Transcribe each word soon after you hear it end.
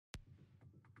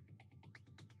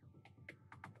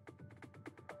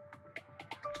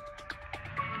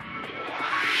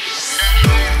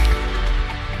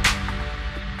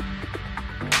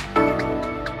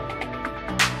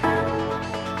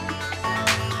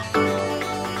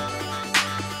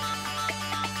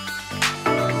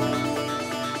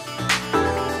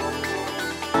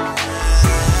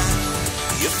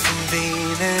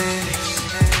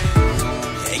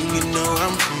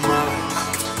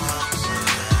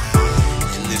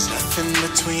nothing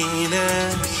between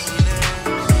us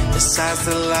besides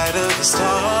the light of the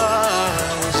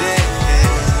stars, yeah.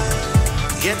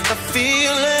 Yet the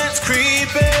feeling's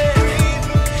creeping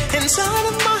inside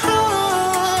of my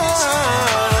heart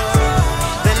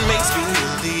that makes me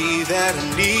believe that I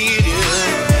need you.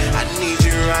 I need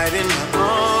you right in my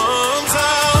arms.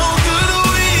 How could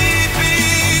we be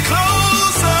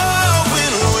closer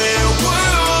when we're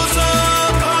worlds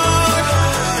apart?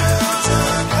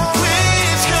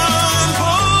 Which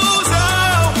composer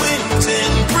when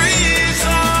 10 breathes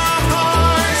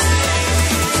apart?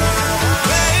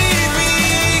 Baby,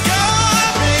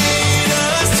 God made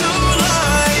us to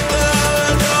light the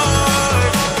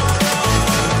dark.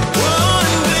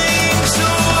 One thing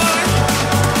sure,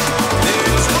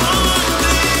 there's one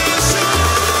thing sure.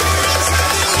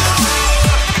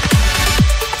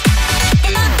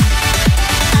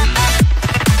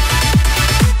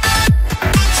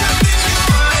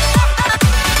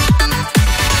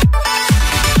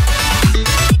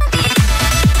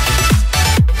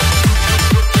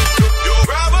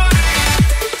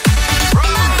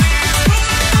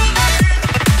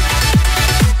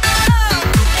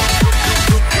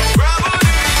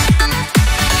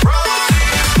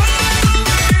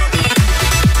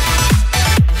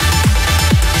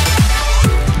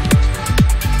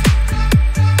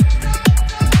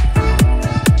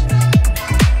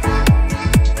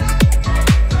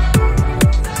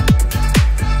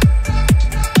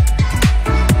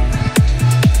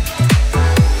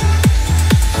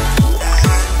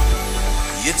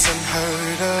 It's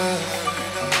unheard of.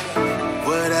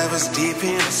 Whatever's deep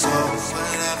in the soul,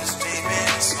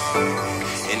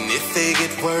 and if they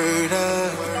get word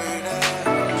up,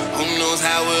 who knows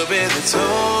how we'll bear the toll.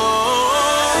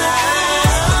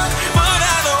 But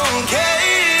I don't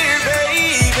care,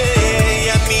 baby.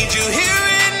 I need you here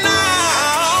and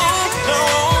now. No,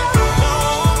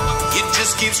 it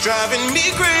just keeps driving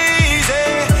me crazy.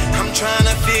 I'm trying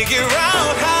to figure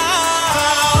out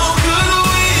how